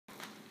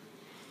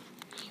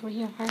Here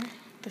we are,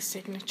 the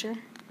signature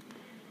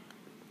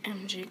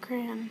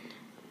MGM.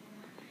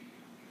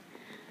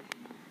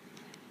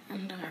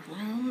 And our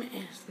room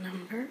is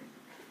number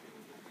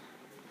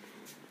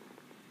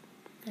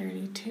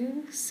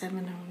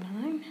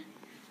 32709.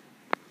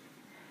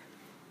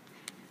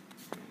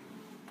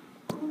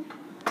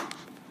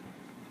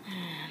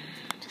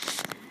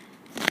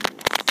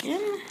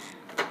 And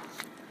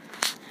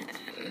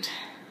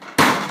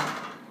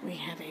we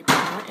have a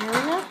bar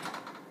area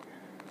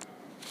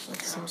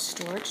with some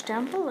storage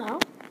down below.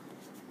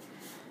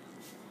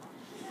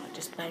 I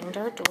just banged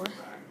our door.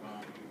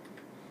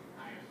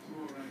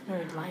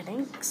 No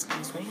lighting,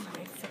 excuse me, let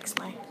me fix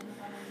my door.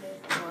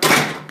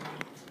 I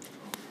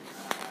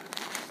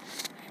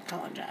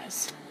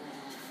apologize.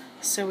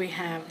 So we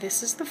have,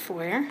 this is the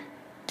foyer.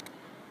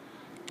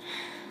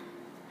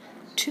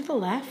 To the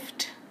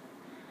left,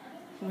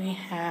 we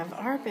have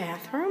our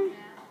bathroom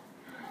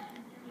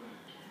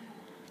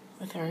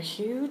with our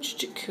huge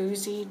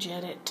jacuzzi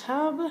jetted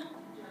tub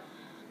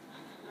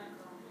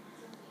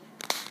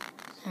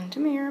and a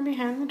mirror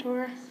behind the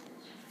door.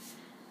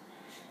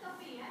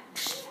 We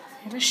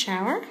have a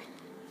shower.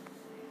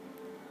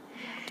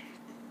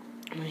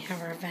 And we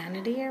have our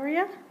vanity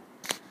area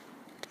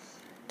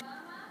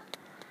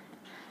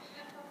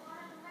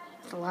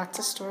with lots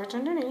of storage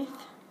underneath.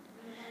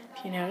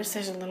 If you notice,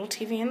 there's a little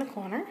TV in the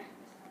corner.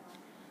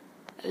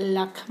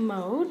 La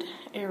commode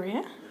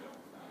area.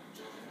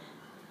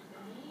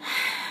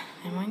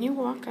 And when you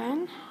walk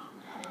in,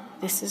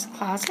 this is a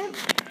closet.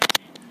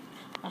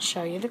 I'll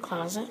show you the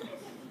closet.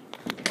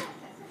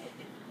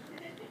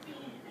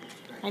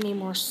 I need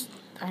more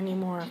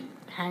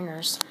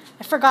hangers.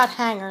 I forgot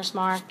hangers,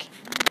 Mark.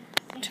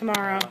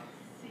 Tomorrow.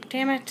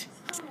 Damn it.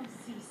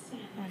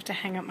 I have to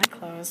hang up my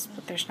clothes,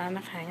 but there's not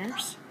enough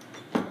hangers.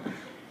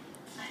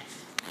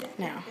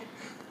 Now,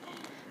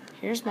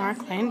 here's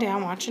Mark laying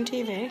down watching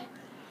TV.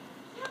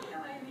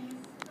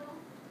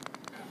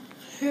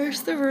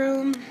 Here's the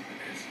room.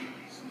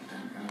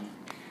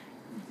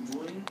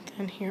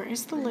 And here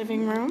is the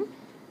living room.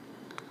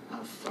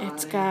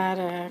 It's got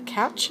a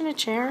couch and a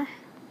chair,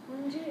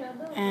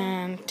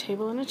 and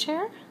table and a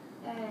chair.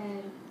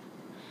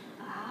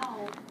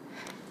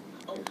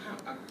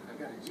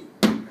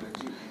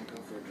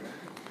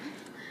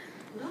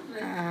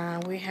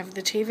 We have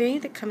the TV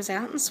that comes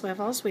out and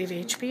swivels. We have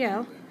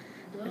HBO.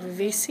 We have a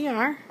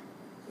VCR.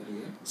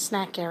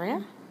 Snack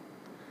area.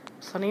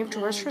 Plenty of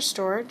drawers for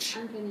storage.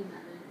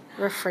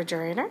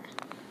 Refrigerator.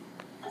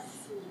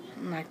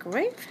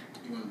 Microwave.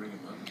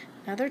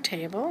 Another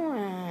table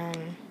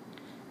and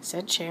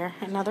said chair.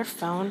 Another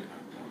phone.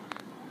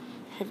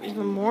 Have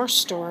even more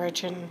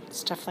storage and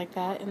stuff like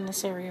that in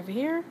this area over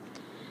here.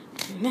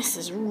 And this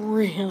is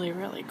really,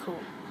 really cool.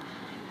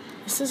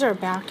 This is our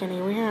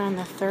balcony. We are on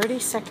the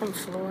 32nd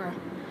floor.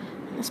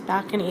 And this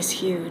balcony is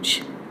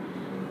huge.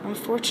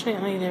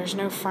 Unfortunately, there's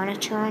no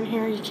furniture on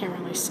here. You can't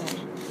really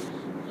see.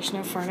 There's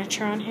no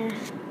furniture on here.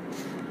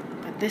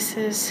 But this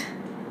is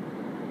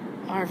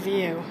our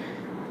view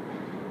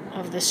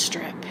of the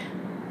strip.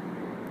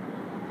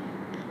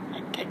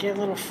 I get a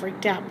little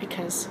freaked out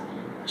because,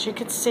 as you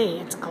can see,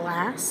 it's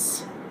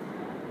glass.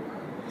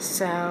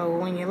 So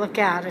when you look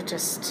out, it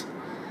just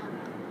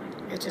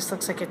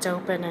looks like it's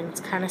open and it's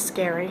kind of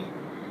scary.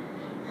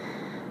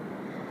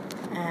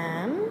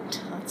 And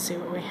let's see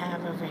what we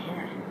have over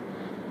here.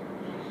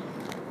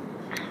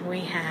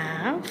 We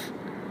have,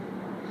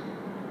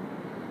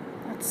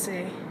 let's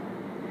see,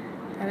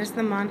 that is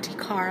the Monte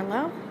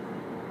Carlo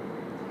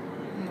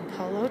and the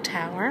Polo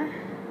Tower.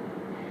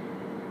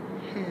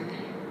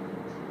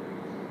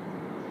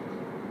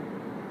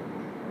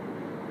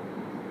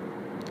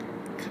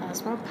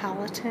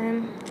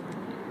 Cosmopolitan,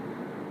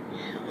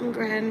 Hilton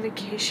Grand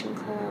Vacation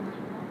Club.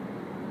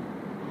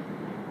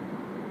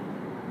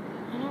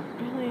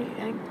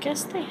 I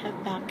guess they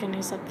have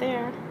balconies up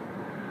there.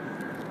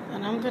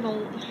 And I'm gonna,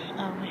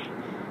 oh wait,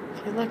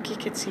 if you look, you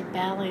can see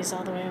Bally's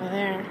all the way over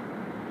there.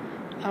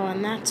 Oh,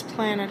 and that's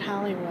Planet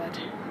Hollywood,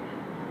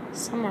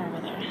 somewhere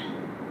over there.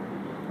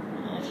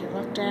 And if you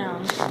look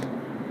down,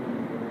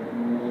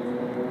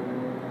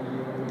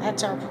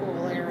 that's our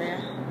pool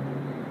area.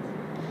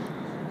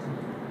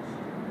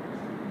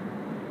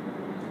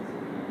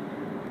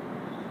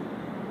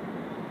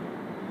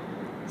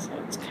 So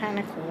it's kind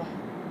of cool.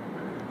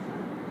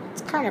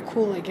 It's kind of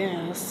cool, I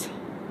guess.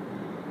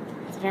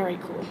 It's very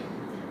cool.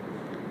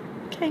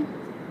 Okay.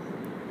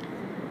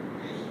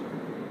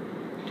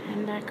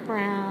 Turn back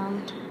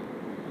around.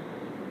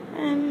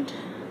 And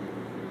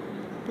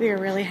we are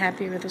really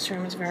happy with this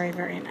room. It's very,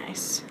 very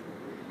nice.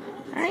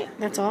 Alright,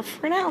 that's all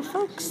for now,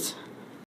 folks.